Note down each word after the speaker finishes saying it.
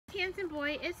handsome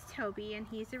boy is Toby, and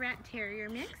he's a rat terrier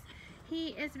mix. He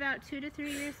is about 2 to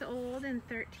 3 years old and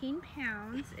 13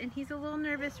 pounds, and he's a little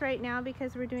nervous right now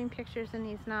because we're doing pictures and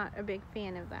he's not a big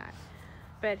fan of that.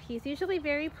 But he's usually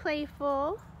very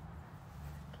playful,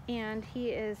 and he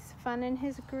is fun in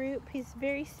his group. He's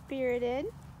very spirited.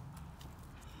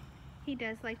 He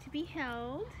does like to be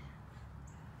held.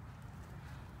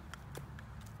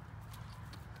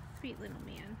 Sweet little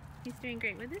man. He's doing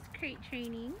great with his crate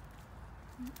training.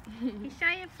 He's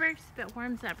shy at first, but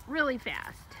warms up really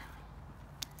fast.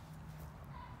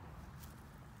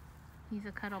 He's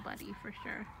a cuddle buddy for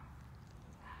sure.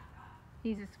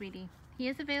 He's a sweetie. He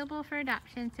is available for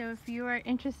adoption, so if you are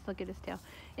interested, look at his tail,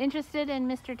 interested in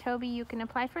Mr. Toby, you can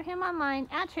apply for him online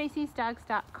at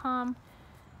tracysdogs.com.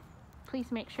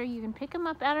 Please make sure you can pick him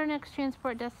up at our next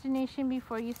transport destination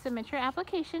before you submit your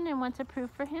application, and once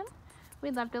approved for him,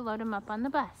 we'd love to load him up on the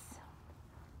bus.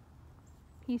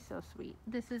 He's so sweet.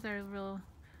 This is our real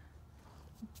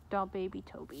doll baby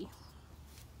Toby.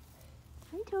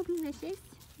 Hi, Toby-licious.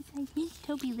 He's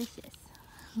Toby-licious.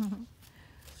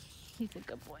 He's a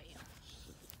good boy.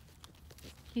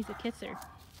 He's a kisser.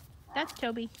 That's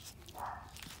Toby.